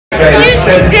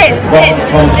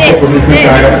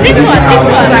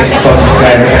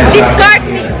Discard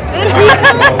me.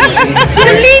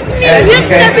 Delete me. Just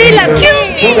Nabila. Kill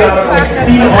me.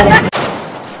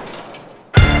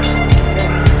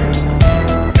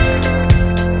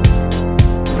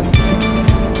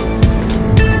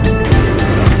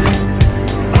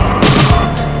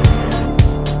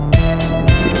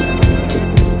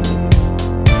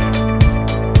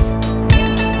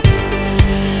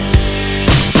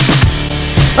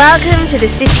 Welcome to the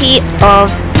city of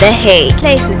The Hague. This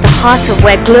place is the heart of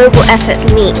where global efforts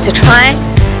meet to try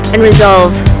and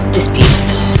resolve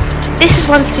disputes. This is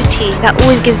one city that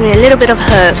always gives me a little bit of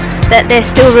hope that there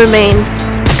still remains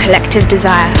a collective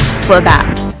desire for that.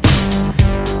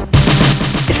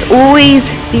 It's always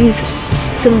these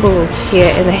symbols here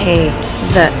in The Hague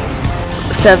that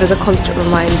serve as a constant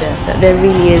reminder that there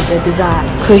really is a desire,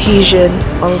 cohesion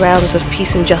on grounds of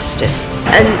peace and justice.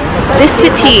 And this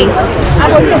city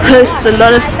hosts a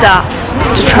lot of stuff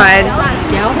to try and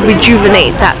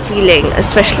rejuvenate that feeling,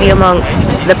 especially amongst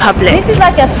the public. This is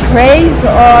like a phrase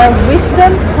or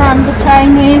wisdom from the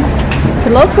Chinese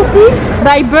philosophy.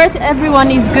 By birth,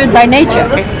 everyone is good by nature.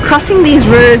 Crossing these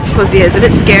roads for Zia is a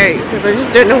bit scary because I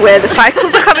just don't know where the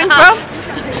cycles are coming from.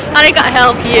 And I gotta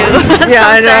help you. Yeah,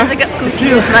 I know. I get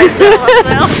confused myself as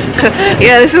well.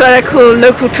 Yeah, this is what I call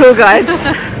local tour guides.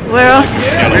 We're off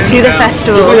to the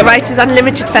festival, the Writers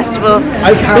Unlimited Festival,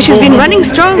 which has been running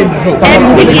strong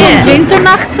every year.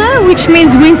 Winternachten, which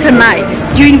means winter nights.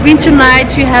 During winter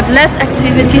nights you have less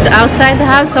activities outside the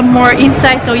house, some more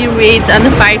inside, so you read and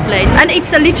the fireplace. And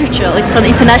it's a literature, it's an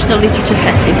international literature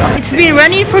festival. It's been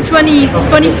running for 23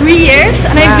 years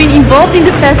and I've been involved in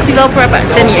the festival for about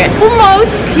 10 years.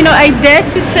 Almost, you know, I dare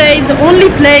to say the only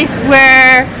place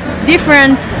where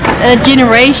different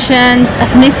generations,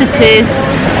 ethnicities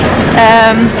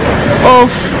of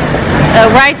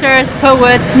writers,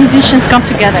 poets, musicians come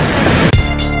together.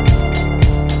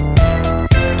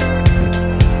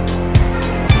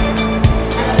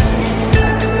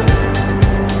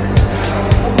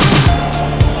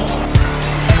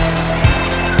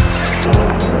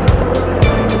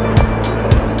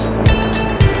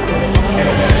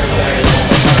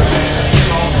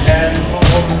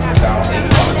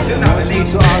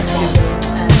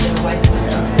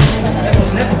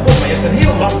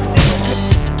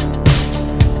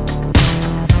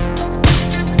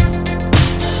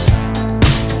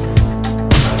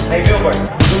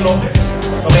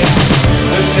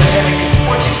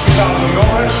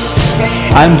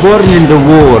 I'm born in the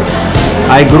war.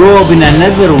 I grew up in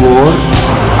another war.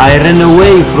 I ran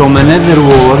away from another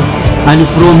war. And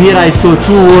from here I saw 2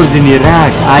 wars in Iraq.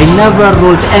 I never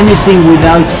wrote anything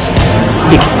without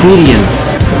experience.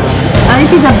 And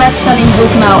it is a best-selling book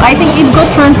now. I think it got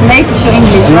translated to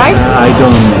English, right?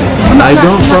 I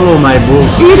don't follow my book.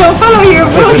 You don't follow your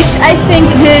book? I think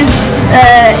his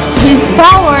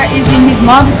power is in his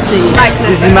modesty.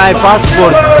 This is my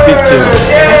passport picture.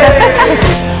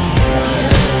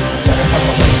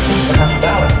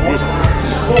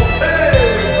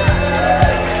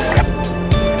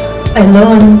 I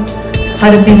learn how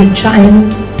to be a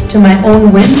chime to my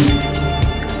own wind,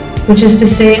 which is to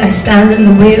say I stand in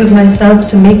the way of myself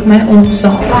to make my own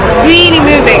song. Really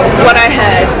moving what I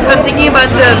heard. So I'm thinking about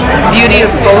the beauty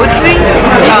of poetry.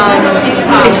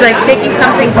 It's like taking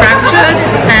something fractured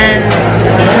and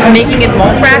making it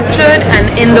more fractured, and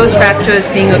in those fractures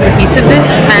seeing a cohesiveness.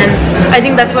 And I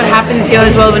think that's what happens here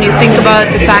as well when you think about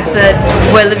the fact that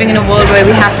we're living in a world where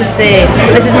we have to say,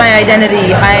 this is my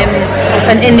identity, I'm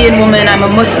an Indian woman, I'm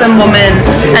a Muslim woman,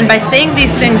 and by saying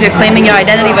these things you're claiming your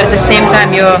identity, but at the same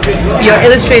time you're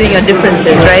illustrating your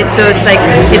differences, right? So it's like,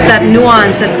 it's that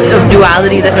nuance of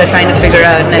duality that we're trying to figure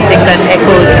out, and I think that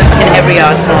echoes in every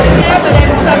art form.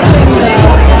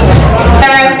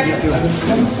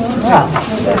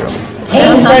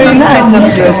 That's very nice of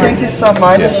you. Thank you so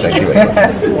much. Yes, thank you very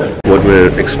much. What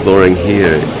we're exploring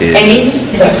here is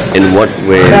in what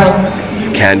ways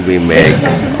can we make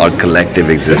our collective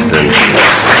existence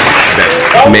that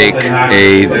make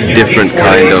a different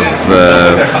kind of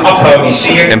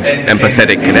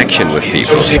empathetic connection with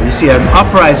people. You see an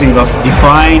uprising of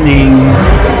defining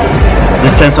the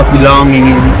sense of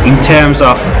belonging in terms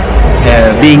of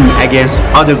being against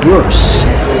other groups.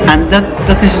 And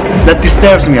that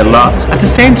disturbs me a lot. At the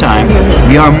same time,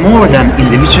 we are more than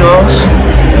individuals.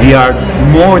 We are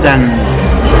more than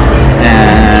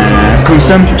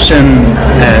consumption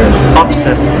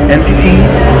obsessed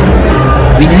entities.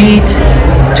 We need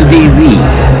to be we,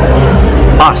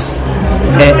 us,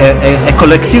 a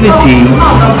collectivity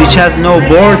which has no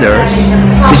borders,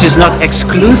 which is not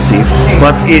exclusive,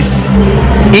 but is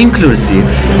inclusive,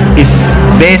 is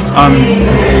based on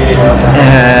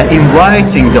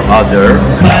inviting the other.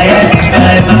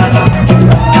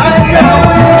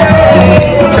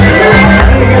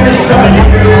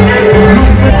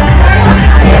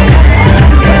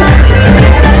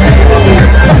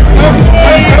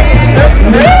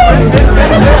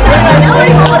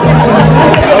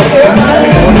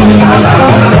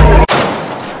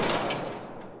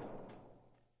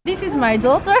 This is my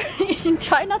daughter in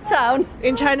Chinatown.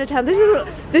 In Chinatown.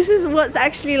 This is what's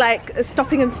actually like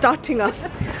stopping and starting us.